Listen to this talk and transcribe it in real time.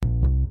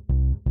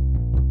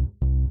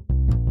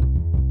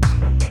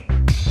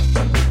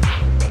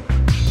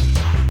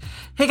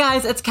Hey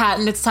guys, it's Kat,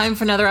 and it's time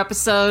for another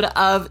episode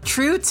of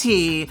True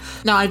Tea.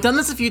 Now, I've done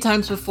this a few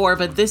times before,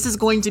 but this is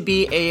going to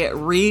be a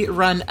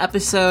rerun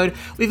episode.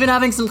 We've been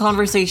having some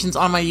conversations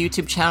on my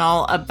YouTube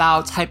channel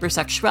about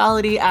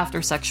hypersexuality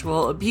after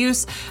sexual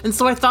abuse, and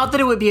so I thought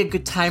that it would be a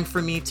good time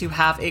for me to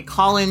have a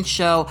call-in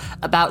show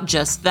about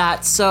just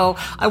that. So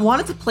I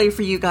wanted to play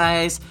for you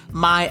guys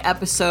my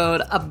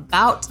episode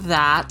about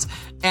that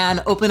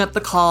and open up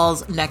the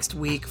calls next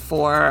week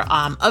for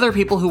other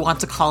people who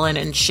want to call in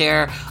and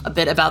share a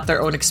bit about their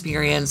own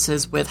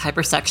experiences with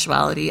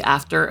hypersexuality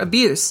after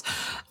abuse.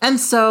 And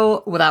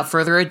so, without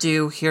further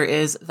ado, here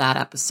is that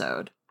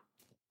episode.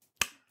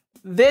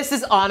 This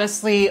is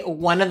honestly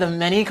one of the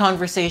many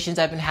conversations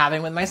I've been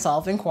having with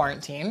myself in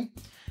quarantine.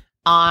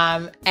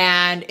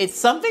 And it's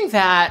something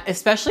that,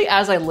 especially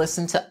as I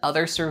listen to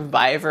other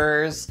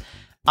survivors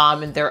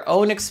and their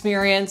own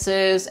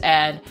experiences,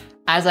 and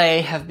as I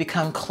have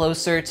become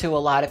closer to a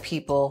lot of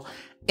people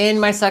in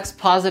my sex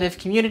positive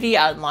community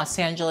out in Los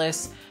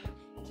Angeles,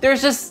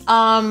 there's just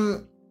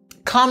common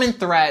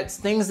threads,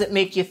 things that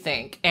make you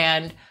think.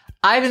 And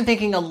I've been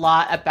thinking a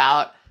lot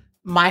about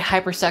my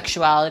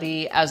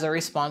hypersexuality as a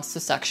response to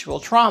sexual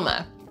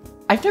trauma.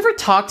 I've never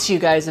talked to you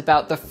guys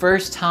about the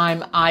first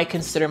time I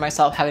consider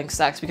myself having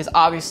sex, because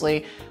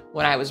obviously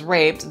when I was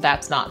raped,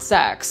 that's not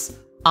sex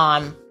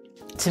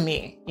to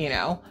me, you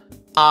know?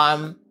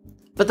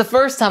 But the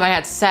first time I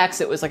had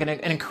sex, it was like an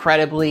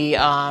incredibly, it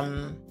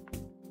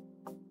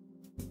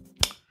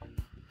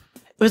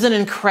was an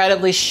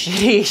incredibly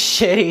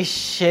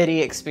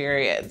shitty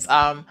experience.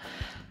 I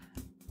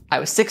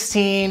was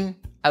 16.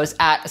 I was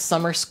at a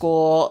summer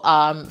school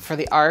for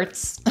the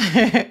arts.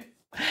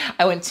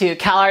 I went to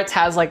CalArts,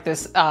 has like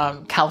this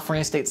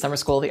California State Summer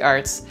School of the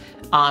Arts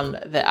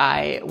that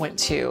I went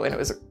to, and it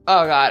was,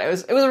 oh God, it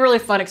was a really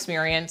fun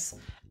experience,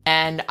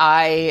 and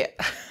I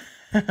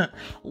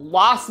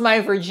lost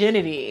my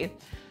virginity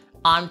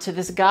to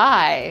this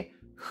guy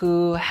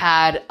who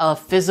had a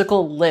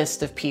physical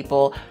list of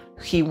people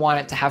he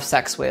wanted to have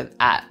sex with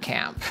at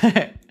camp.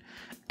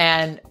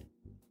 And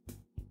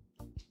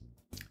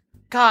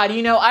God,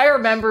 you know, I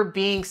remember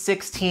being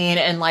 16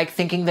 and like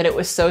thinking that it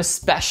was so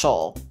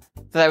special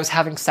that I was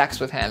having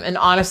sex with him. And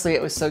honestly,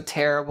 it was so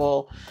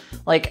terrible.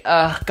 Like,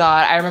 God,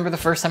 I remember the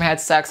first time I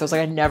had sex, I was like,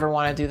 I never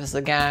want to do this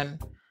again.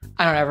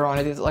 I don't ever want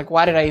to do this. Like,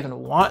 why did I even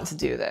want to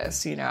do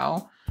this? You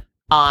know?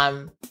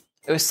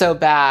 It was so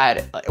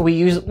bad. We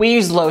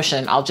use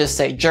lotion. I'll just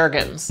say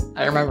Jergens.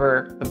 I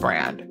remember the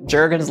brand,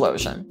 Jergens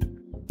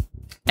lotion.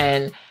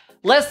 And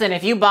listen,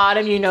 if you bought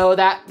them, you know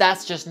that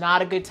that's just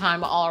not a good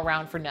time all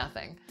around for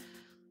nothing.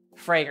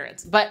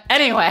 Fragrance. But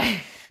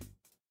anyway,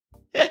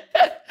 it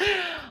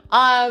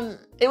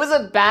was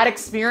a bad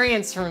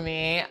experience for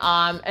me.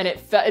 And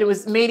it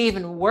was made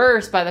even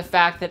worse by the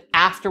fact that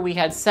after we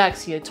had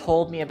sex, he had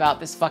told me about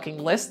this fucking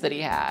list that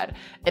he had.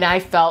 And I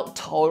felt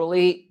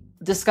totally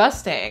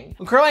disgusting.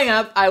 Growing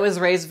up, I was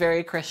raised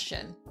very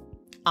Christian.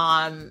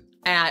 And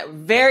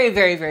very,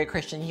 very, very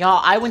Christian.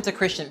 Y'all, I went to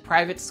Christian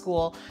private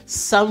school.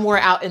 Somewhere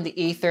out in the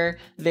ether,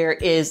 there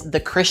is the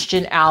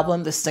Christian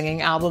album, the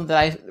singing album that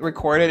I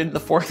recorded in the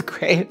 4th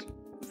grade.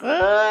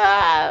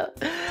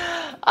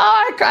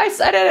 I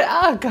said it.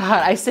 Oh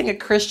God, I sing a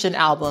Christian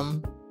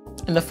album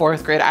in the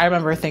 4th grade. I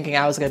remember thinking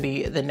I was going to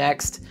be the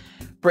next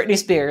Britney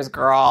Spears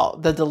girl,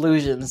 the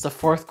delusions, the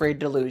 4th grade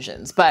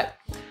delusions. But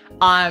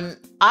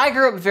I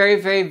grew up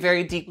very, very,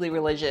 very deeply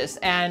religious,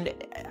 and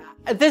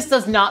this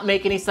does not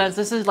make any sense.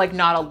 This is like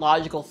not a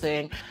logical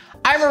thing.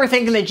 I remember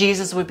thinking that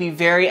Jesus would be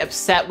very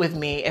upset with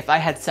me if I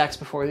had sex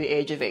before the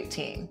age of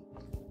 18.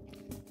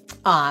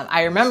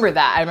 I remember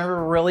that. I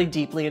remember really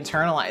deeply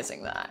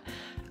internalizing that.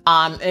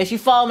 And if you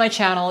follow my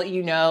channel,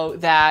 you know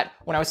that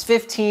when I was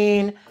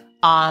 15,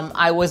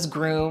 I was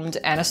groomed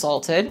and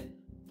assaulted.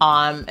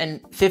 And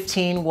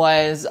 15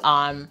 was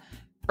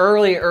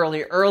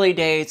early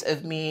days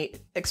of me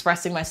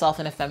expressing myself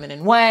in a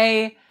feminine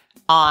way.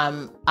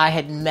 I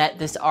had met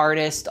this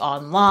artist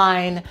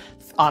online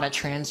on a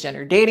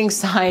transgender dating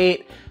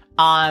site.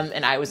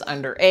 And I was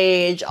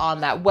underage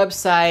on that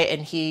website,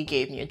 and he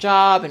gave me a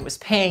job and was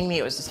paying me.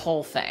 It was this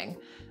whole thing.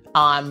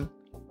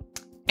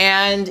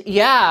 And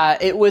yeah,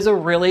 it was a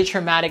really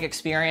traumatic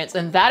experience.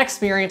 And that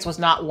experience was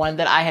not one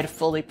that I had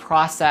fully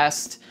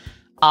processed,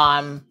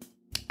 at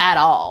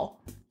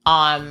all.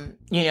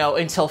 You know,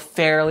 until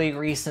fairly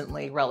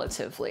recently,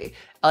 relatively.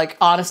 Like,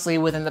 honestly,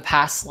 within the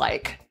past,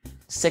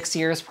 6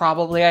 years,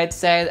 probably, I'd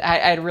say,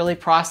 I'd really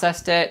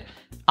processed it.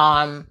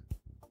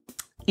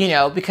 You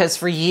know, because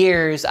for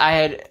years I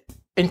had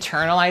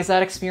internalized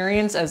that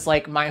experience as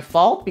my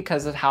fault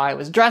because of how I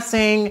was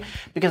dressing,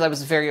 because I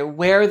was very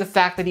aware of the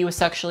fact that he was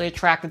sexually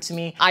attracted to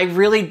me. I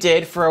really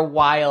did for a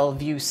while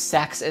view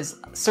sex as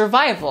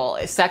survival.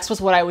 Sex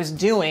was what I was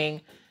doing,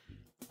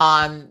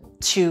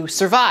 to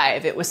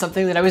survive. It was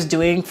something that I was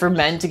doing for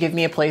men to give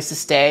me a place to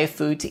stay,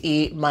 food to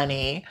eat,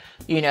 money,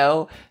 you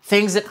know,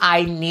 things that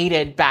I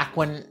needed back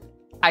when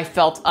I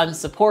felt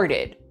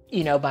unsupported,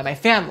 you know, by my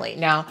family.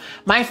 Now,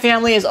 my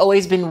family has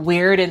always been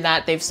weird in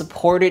that they've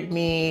supported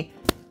me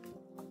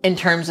in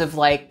terms of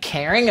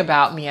caring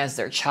about me as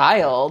their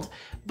child,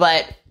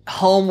 but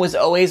home was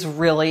always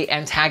really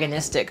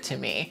antagonistic to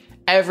me.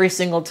 Every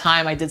single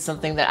time I did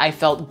something that I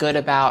felt good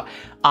about,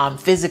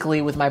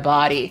 physically with my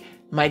body,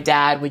 my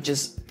dad would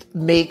just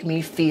make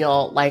me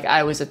feel like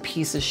I was a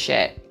piece of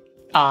shit,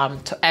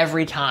 to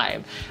every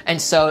time.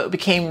 And so it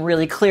became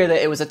really clear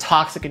that it was a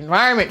toxic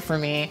environment for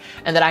me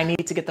and that I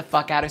needed to get the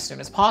fuck out as soon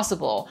as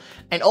possible.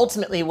 And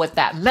ultimately what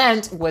that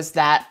meant was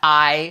that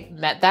I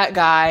met that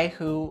guy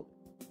who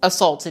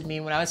assaulted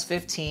me when I was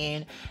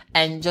 15.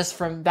 And just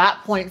from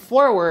that point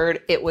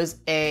forward, it was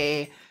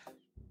a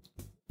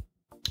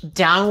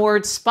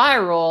downward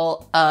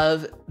spiral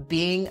of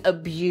being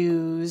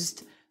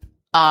abused,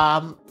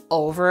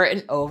 over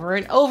and over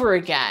and over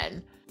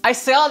again. I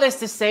say all this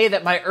to say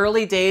that my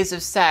early days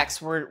of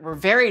sex were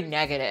very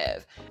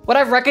negative. What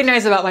I've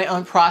recognized about my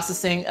own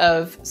processing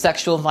of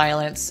sexual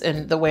violence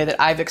and the way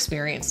that I've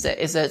experienced it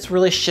is that it's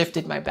really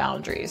shifted my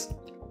boundaries.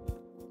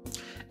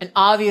 And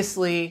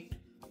obviously,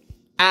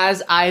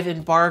 as I've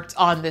embarked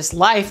on this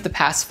life the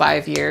past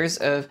 5 years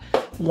of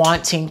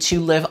wanting to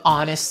live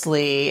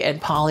honestly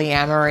and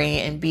polyamory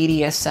and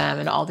BDSM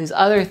and all these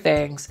other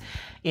things,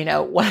 you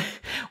know,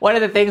 one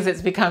of the things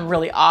that's become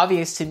really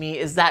obvious to me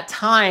is that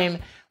time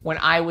when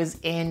I was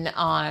in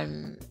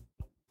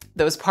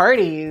those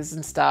parties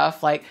and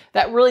stuff, like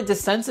that really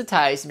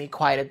desensitized me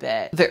quite a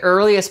bit. The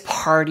earliest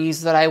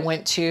parties that I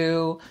went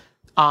to,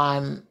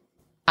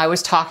 I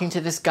was talking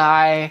to this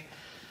guy,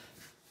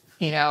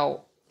 you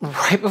know,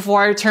 right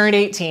before I turned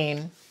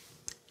 18,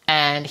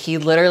 and he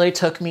literally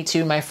took me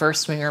to my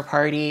first swinger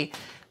party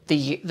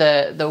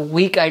the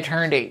week I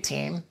turned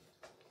 18.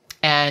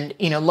 And,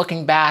 you know,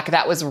 looking back,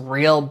 that was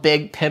real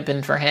big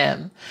pimping for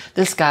him.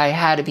 This guy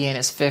had to be in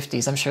his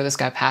 50s. I'm sure this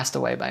guy passed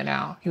away by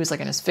now. He was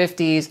like in his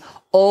 50s,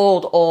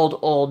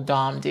 old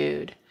Dom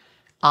dude.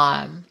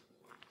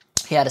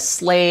 He had a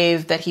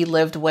slave that he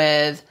lived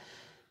with.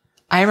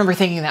 I remember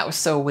thinking that was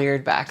so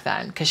weird back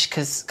then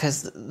because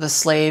the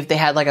slave, they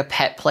had like a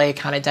pet play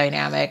kind of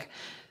dynamic.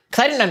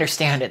 Because I didn't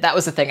understand it. That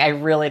was the thing. I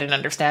really didn't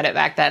understand it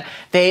back then.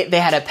 They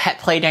had a pet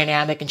play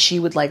dynamic, and she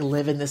would like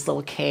live in this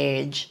little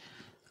cage.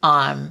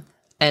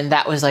 And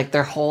that was like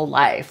their whole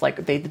life.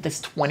 Like they did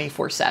this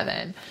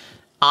 24/7.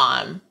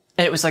 And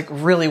it was like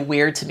really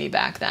weird to me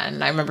back then.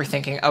 And I remember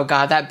thinking, oh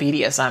God, that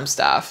BDSM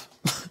stuff.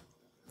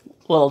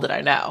 Little did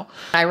I know.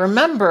 I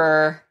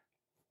remember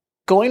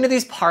going to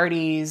these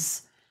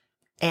parties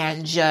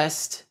and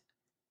just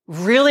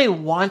really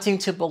wanting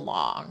to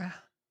belong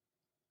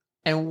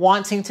and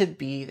wanting to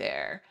be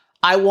there.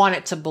 I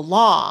wanted to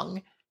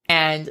belong.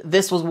 And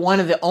this was one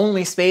of the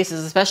only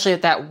spaces, especially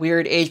at that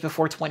weird age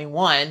before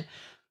 21,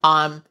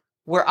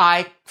 where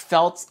I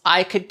felt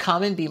I could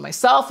come and be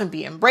myself and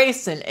be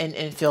embraced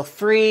and feel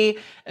free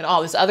and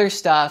all this other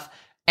stuff.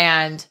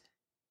 And,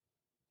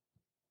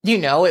 you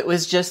know, it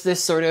was just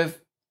this sort of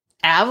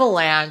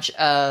avalanche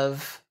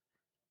of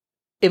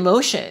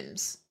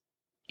emotions.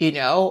 You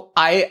know,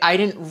 I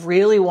didn't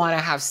really want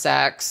to have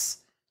sex,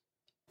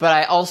 but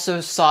I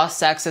also saw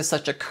sex as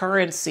such a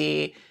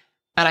currency.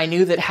 And I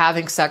knew that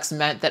having sex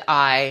meant that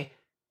I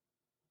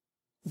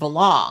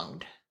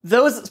belonged.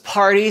 Those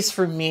parties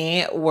for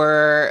me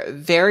were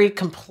very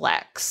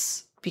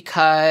complex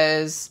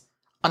because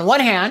on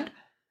one hand,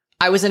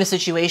 I was in a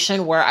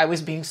situation where I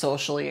was being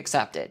socially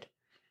accepted.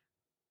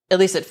 At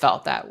least it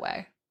felt that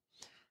way.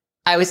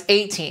 I was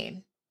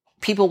 18.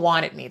 People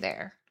wanted me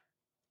there.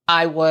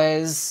 I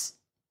was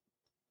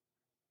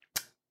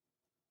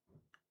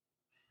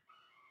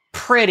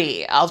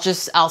pretty.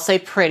 I'll say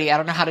pretty. I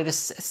don't know how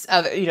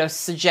to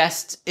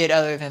suggest it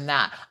other than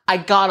that. I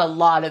got a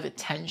lot of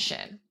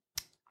attention.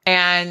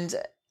 And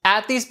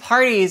at these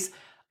parties,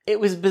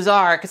 it was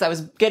bizarre because I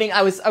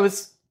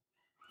was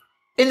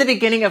in the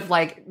beginning of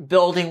like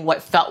building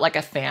what felt like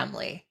a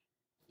family.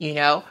 You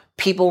know,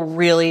 people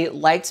really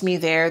liked me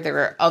there.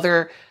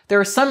 There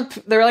were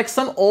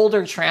some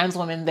older trans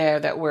women there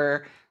that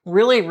were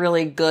really,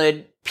 really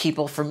good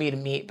people for me to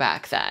meet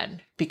back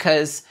then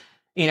because,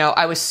 you know,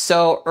 I was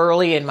so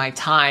early in my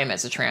time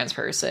as a trans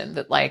person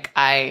that like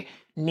I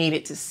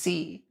needed to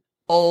see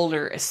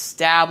older,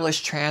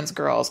 established trans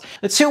girls.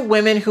 The two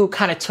women who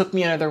kind of took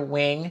me under their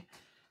wing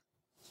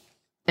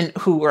and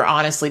who were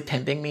honestly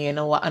pimping me in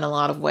a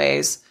lot of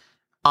ways.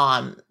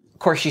 Of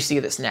course, you see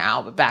this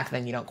now, but back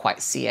then you don't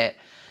quite see it.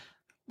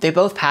 They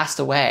both passed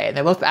away.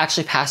 They both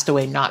actually passed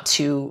away not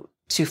too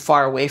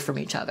far away from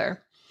each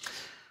other.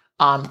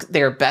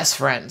 They were best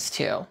friends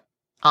too.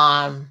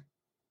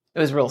 It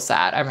was real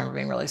sad. I remember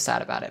being really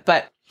sad about it.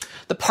 But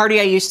the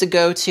party I used to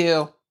go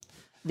to,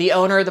 the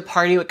owner of the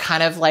party would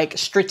kind of like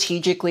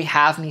strategically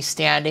have me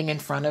standing in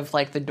front of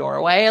like the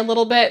doorway a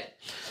little bit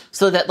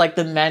so that like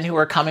the men who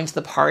were coming to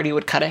the party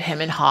would kind of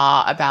hem and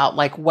haw about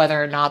like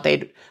whether or not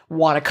they'd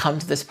want to come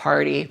to this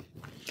party.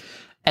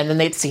 And then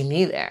they'd see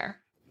me there.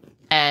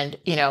 And,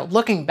 you know,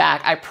 looking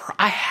back,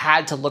 I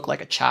had to look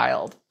like a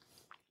child.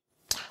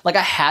 Like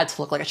I had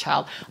to look like a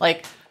child.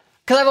 Like,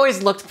 because I've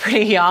always looked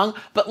pretty young,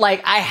 but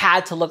like I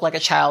had to look like a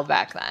child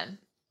back then.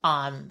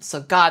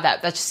 So God,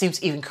 that just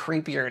seems even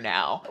creepier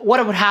now.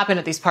 What would happen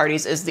at these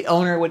parties is the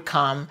owner would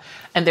come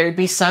and there'd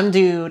be some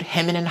dude,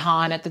 him and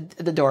Han at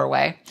the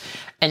doorway.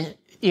 And,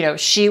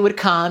 she would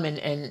come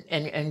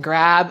and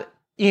grab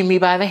me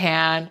by the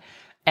hand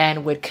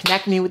and would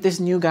connect me with this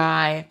new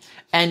guy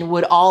and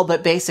would all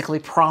but basically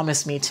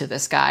promise me to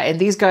this guy. And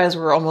these guys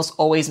were almost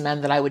always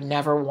men that I would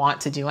never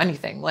want to do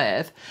anything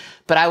with.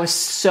 But I was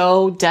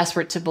so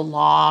desperate to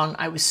belong.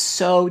 I was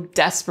so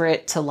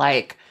desperate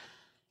to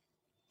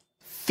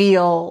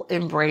feel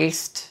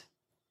embraced,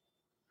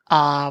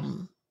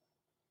 that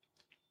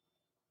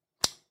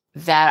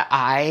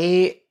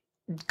I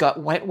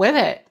went with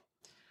it.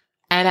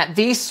 And at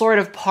these sort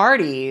of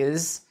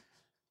parties,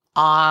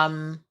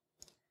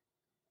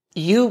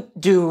 you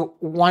do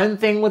one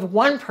thing with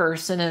one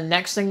person and the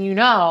next thing you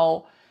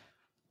know,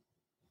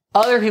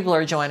 other people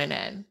are joining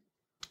in.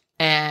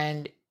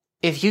 And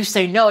if you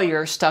say no,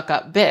 you're a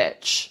stuck-up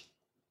bitch.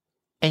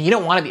 And you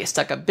don't want to be a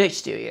stuck-up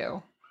bitch, do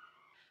you?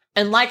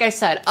 And like I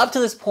said, up to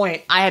this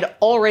point, I had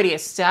already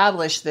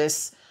established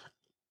this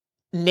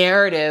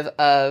narrative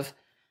of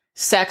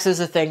sex is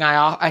a thing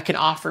I can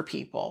offer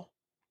people.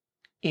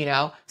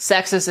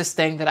 Sex is this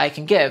thing that I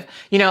can give.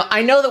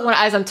 I know that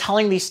as I'm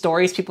telling these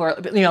stories, people are,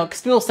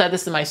 because people said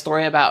this in my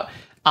story about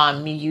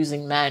me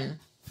using men.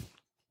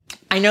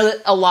 I know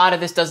that a lot of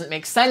this doesn't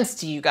make sense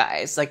to you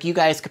guys. Like, you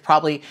guys could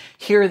probably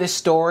hear this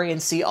story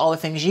and see all the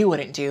things you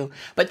wouldn't do.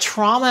 But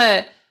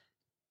trauma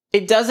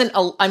doesn't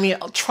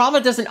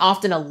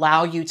often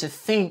allow you to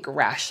think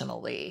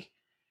rationally.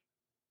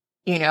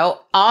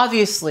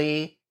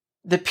 Obviously,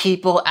 the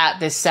people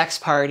at this sex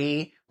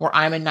party where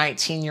I'm a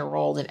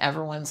 19-year-old and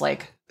everyone's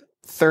like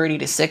 30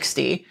 to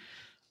 60,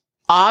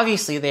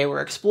 obviously they were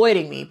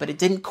exploiting me, but it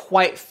didn't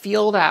quite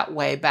feel that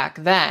way back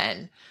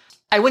then.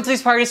 I went to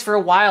these parties for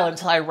a while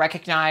until I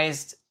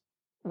recognized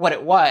what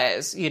it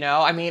was,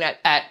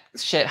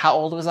 how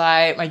old was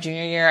I? My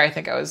junior year, I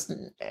think I was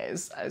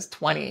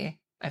 20.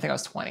 I think I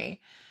was 20.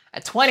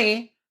 At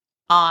 20,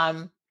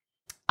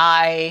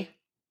 I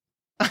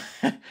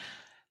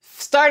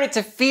started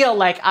to feel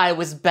like I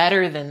was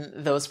better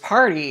than those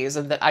parties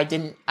and that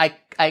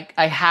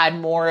I had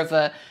more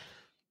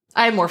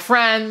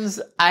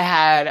friends. I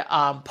had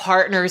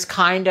partners,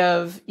 kind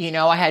of,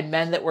 I had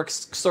men that were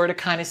sort of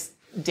kind of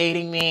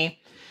dating me.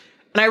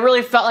 And I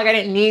really felt like I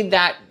didn't need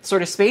that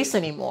sort of space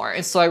anymore.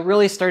 And so I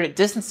really started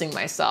distancing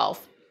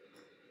myself.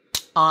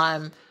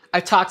 I've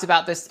talked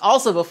about this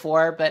also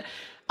before, but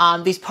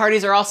these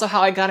parties are also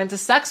how I got into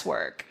sex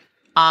work.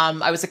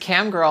 I was a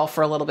cam girl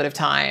for a little bit of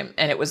time,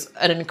 and it was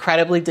an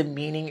incredibly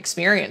demeaning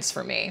experience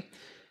for me.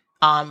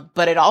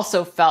 But it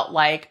also felt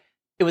like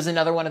it was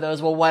another one of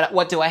those, well,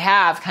 what do I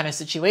have kind of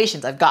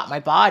situations. I've got my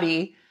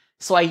body,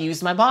 so I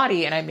used my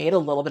body and I made a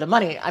little bit of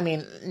money. I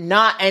mean,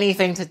 not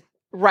anything to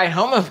write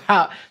home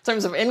about in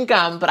terms of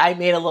income, but I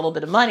made a little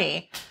bit of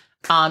money.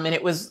 And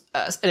it was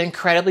an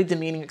incredibly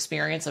demeaning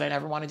experience, and I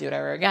never want to do it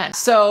ever again.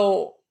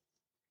 So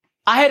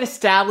I had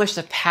established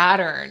a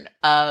pattern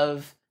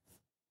of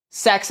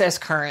sex as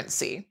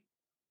currency.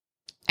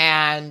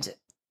 And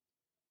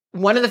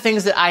one of the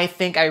things that I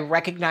think I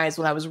recognized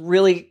when I was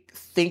really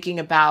thinking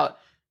about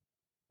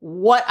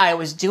what I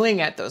was doing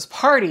at those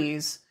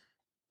parties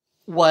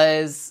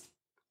was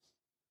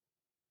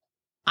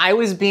I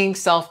was being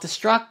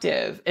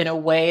self-destructive in a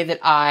way that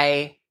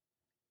I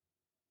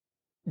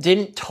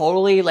didn't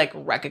totally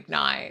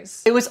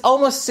recognize. It was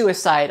almost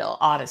suicidal,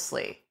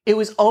 honestly. It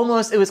was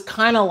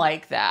kind of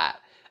like that.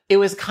 It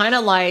was kind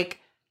of like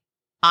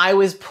I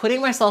was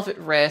putting myself at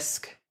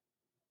risk,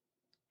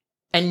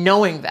 and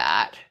knowing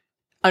that,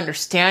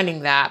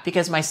 understanding that,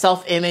 because my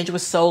self-image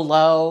was so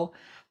low,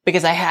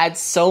 because I had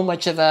so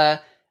much of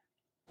a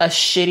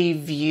shitty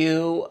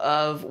view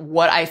of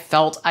what I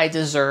felt I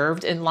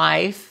deserved in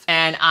life.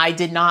 And I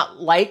did not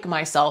like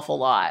myself a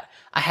lot.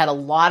 I had a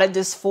lot of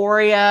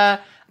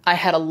dysphoria. I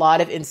had a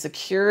lot of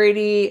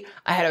insecurity.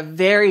 I had a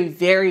very,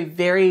 very,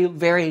 very,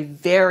 very,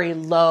 very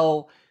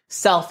low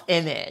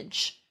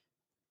self-image.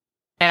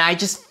 And I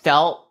just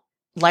felt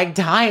like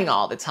dying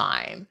all the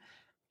time.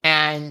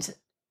 And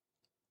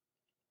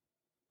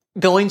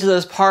going to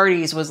those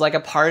parties was like a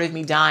part of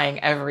me dying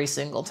every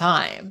single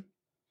time.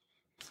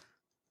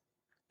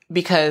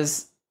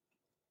 Because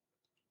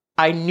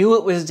I knew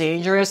it was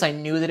dangerous. I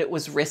knew that it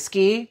was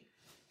risky.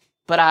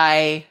 But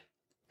I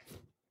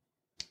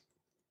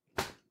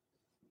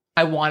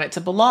wanted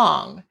to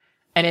belong.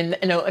 And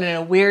in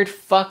a weird,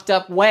 fucked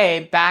up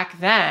way, back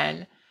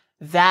then,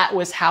 that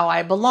was how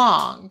I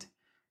belonged.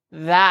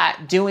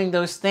 That doing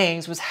those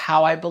things was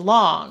how I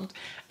belonged.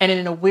 And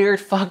in a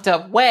weird, fucked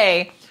up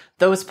way,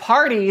 those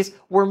parties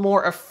were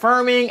more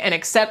affirming and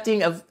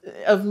accepting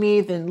of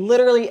me than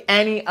literally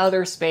any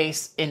other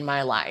space in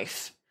my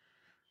life.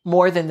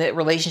 More than the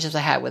relationships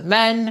I had with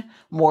men,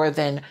 more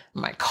than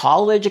my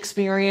college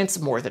experience,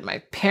 more than my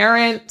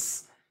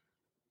parents.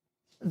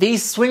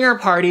 These swinger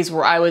parties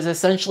where I was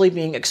essentially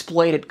being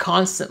exploited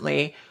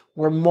constantly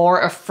were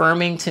more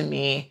affirming to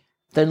me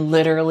than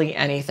literally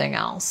anything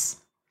else.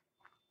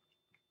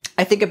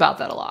 I think about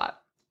that a lot.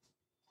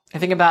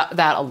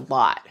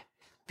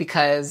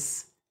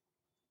 because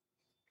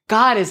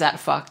God, is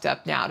that fucked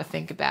up now to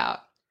think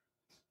about.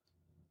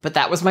 But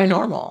that was my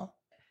normal.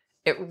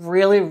 It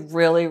really,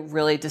 really,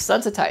 really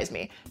desensitized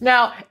me.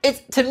 Now,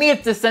 to me,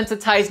 it's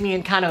desensitized me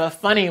in kind of a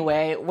funny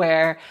way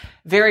where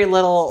very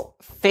little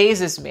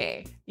phases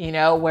me, you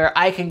know, where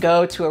I can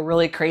go to a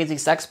really crazy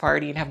sex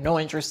party and have no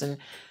interest in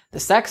the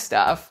sex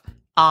stuff,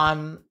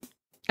 and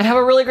have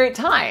a really great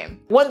time.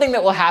 One thing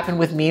that will happen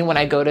with me when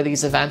I go to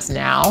these events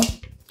now,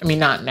 I mean,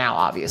 not now,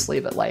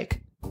 obviously, but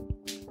like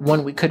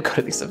when we could go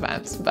to these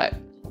events, but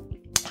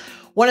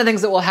one of the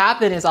things that will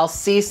happen is I'll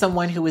see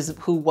someone who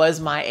was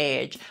my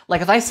age.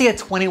 Like if I see a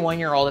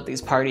 21-year-old at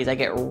these parties, I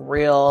get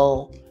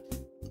real,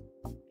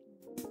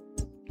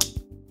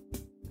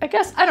 I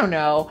guess, I don't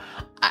know.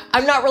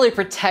 I'm not really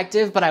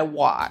protective, but I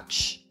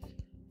watch,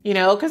 you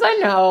know, because I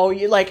know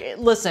you like,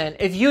 listen,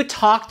 if you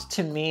talked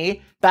to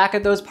me back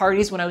at those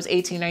parties when I was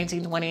 18,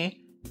 19,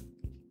 20,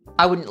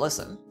 I wouldn't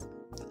listen.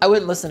 I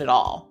wouldn't listen at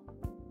all.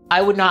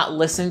 I would not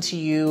listen to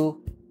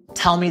you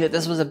tell me that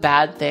this was a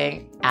bad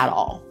thing at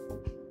all.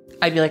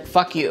 I'd be like,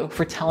 fuck you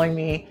for telling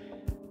me,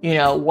 you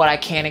know, what I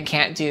can and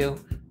can't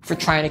do, for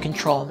trying to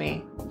control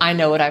me. I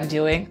know what I'm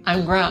doing.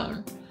 I'm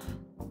grown.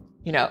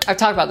 You know, I've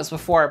talked about this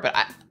before, but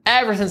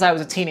ever since I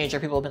was a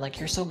teenager, people have been like,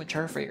 you're so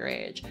mature for your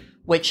age,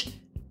 which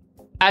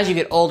as you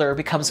get older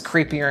becomes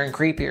creepier and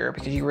creepier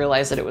because you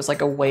realize that it was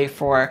like a way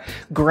for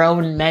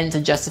grown men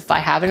to justify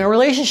having a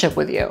relationship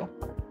with you.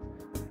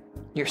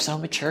 You're so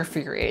mature for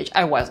your age.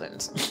 I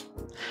wasn't.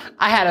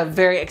 I had a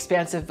very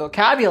expansive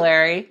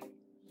vocabulary,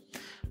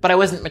 but I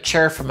wasn't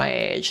mature for my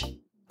age.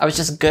 I was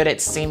just good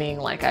at seeming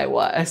like I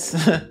was.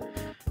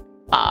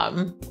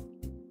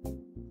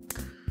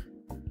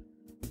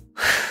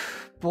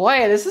 Boy,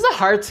 this is a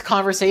hard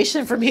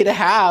conversation for me to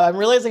have. I'm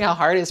realizing how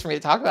hard it is for me to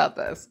talk about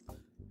this.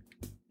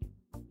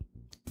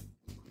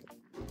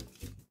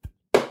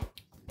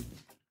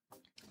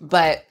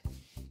 But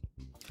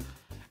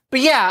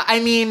yeah,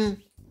 I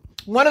mean,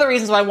 one of the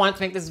reasons why I wanted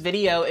to make this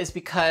video is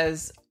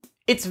because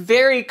it's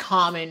very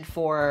common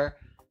for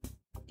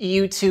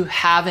you to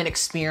have an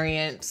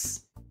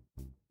experience,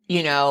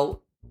 you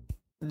know,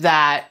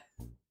 that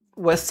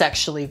was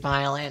sexually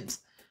violent,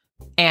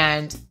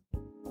 and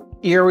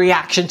your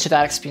reaction to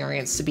that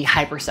experience to be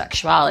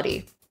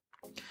hypersexuality.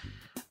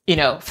 You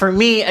know, for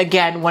me,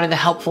 again, one of the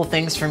helpful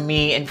things for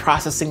me in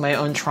processing my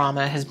own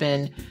trauma has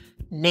been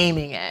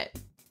naming it,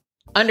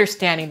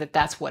 understanding that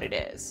that's what it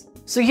is.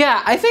 So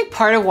yeah, I think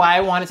part of why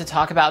I wanted to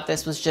talk about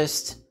this was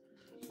just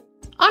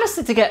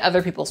honestly to get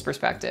other people's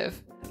perspective.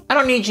 I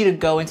don't need you to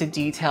go into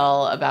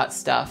detail about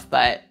stuff,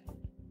 but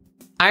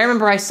I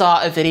remember I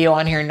saw a video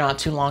on here not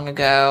too long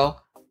ago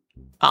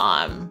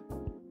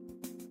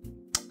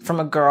from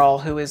a girl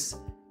who was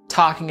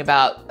talking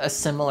about a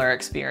similar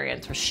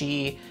experience where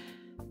she,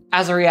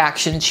 as a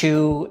reaction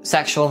to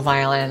sexual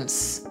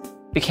violence,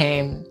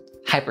 became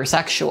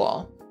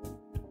hypersexual.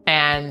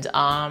 And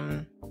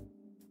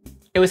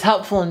it was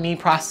helpful in me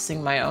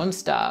processing my own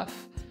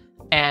stuff.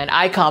 And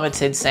I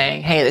commented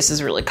saying, hey, this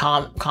is really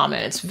common.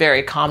 It's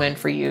very common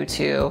for you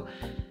to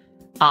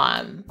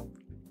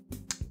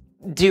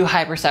do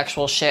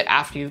hypersexual shit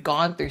after you've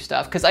gone through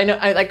stuff. Because I know,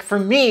 like, for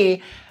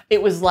me,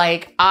 it was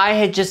like I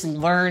had just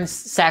learned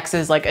sex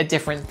as like a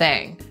different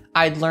thing.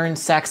 I'd learned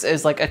sex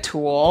as like a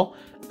tool.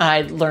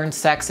 I'd learned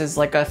sex as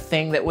like a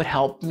thing that would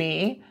help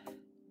me.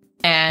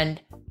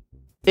 And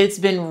it's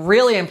been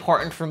really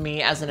important for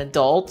me as an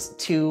adult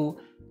to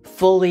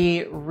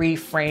fully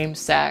reframe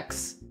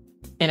sex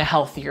in a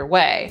healthier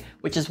way,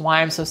 which is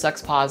why I'm so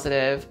sex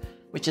positive,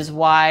 which is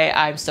why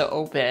I'm so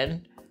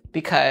open,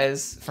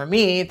 because for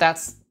me,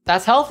 that's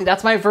healthy.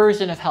 That's my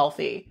version of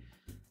healthy.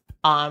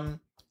 And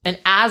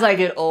as I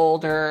get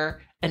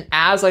older and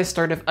as I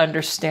start to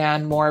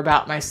understand more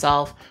about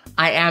myself,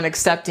 I am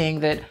accepting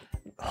that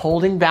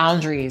holding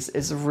boundaries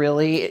is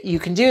really, you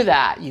can do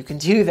that,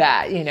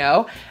 you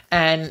know?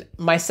 And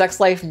my sex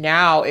life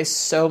now is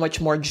so much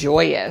more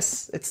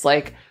joyous. It's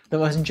like the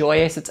most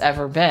joyous it's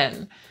ever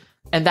been.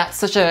 And that's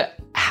such a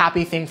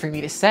happy thing for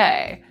me to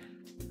say,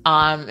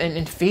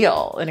 and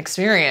feel and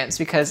experience,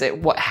 because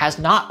what has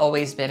not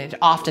always been, it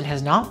often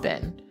has not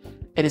been.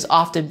 It has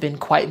often been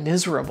quite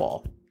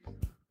miserable.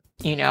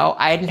 You know,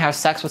 I didn't have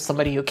sex with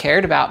somebody who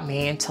cared about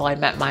me until I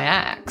met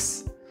my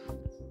ex.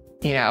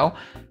 You know,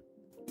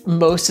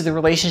 most of the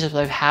relationships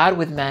I've had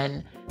with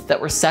men that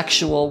were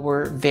sexual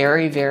were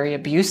very, very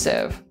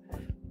abusive.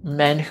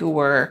 Men who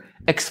were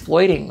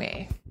exploiting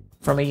me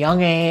from a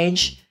young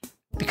age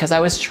because I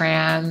was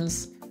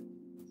trans,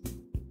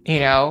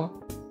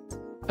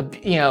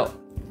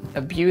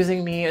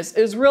 abusing me.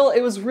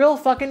 It was real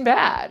fucking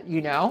bad,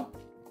 you know?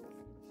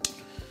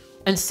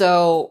 And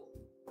so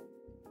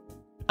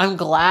I'm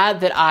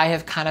glad that I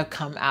have kind of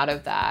come out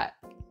of that.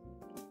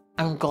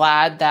 I'm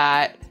glad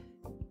that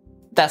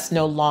that's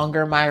no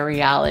longer my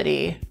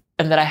reality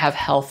and that I have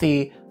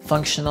healthy,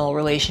 functional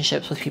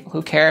relationships with people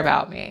who care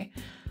about me.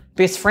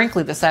 Because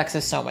frankly, the sex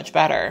is so much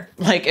better.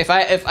 Like if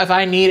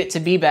I need it to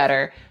be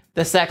better,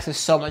 the sex is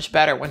so much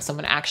better when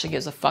someone actually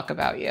gives a fuck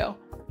about you.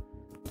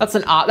 That's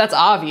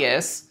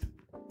obvious,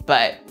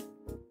 but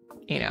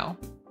you know,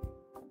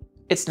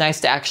 it's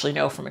nice to actually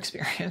know from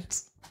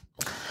experience.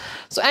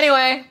 So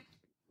anyway,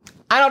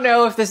 I don't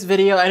know if this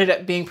video ended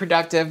up being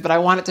productive, but I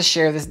wanted to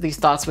share these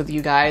thoughts with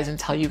you guys and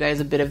tell you guys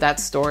a bit of that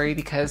story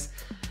because,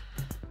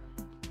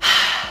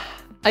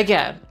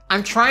 again,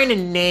 I'm trying to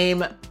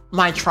name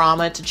my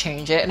trauma to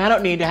change it, and I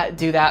don't need to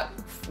do that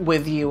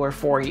with you or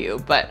for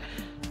you, but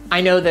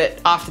I know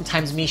that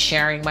oftentimes me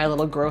sharing my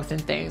little growth in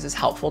things is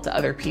helpful to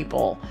other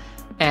people.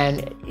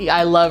 And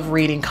I love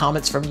reading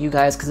comments from you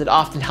guys because it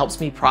often helps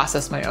me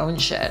process my own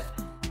shit.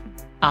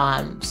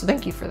 So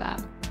thank you for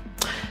that.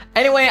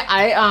 Anyway,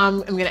 I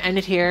am going to end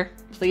it here.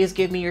 Please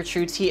give me your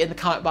true tea in the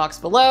comment box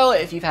below.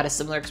 If you've had a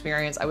similar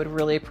experience, I would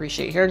really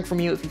appreciate hearing from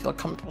you if you feel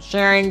comfortable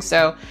sharing.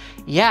 So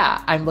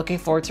yeah, I'm looking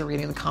forward to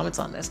reading the comments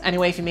on this.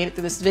 Anyway, if you made it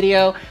through this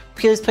video,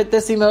 please put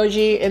this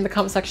emoji in the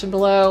comment section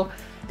below.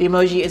 The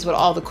emoji is what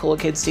all the cool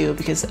kids do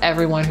because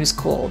everyone who's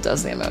cool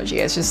does the emoji.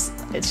 It's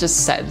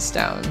just set in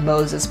stone.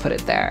 Moses put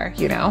it there,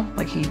 you know,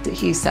 like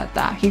he said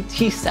that.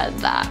 He said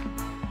that.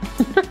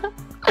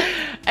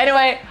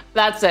 Anyway,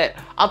 that's it.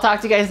 I'll talk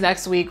to you guys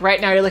next week.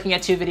 Right now, you're looking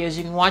at 2 videos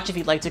you can watch if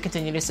you'd like to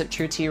continue to sip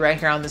true tea right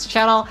here on this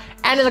channel.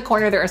 And in the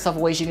corner, there are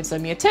several ways you can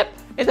send me a tip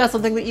if that's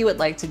something that you would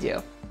like to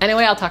do.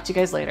 Anyway, I'll talk to you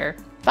guys later.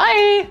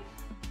 Bye.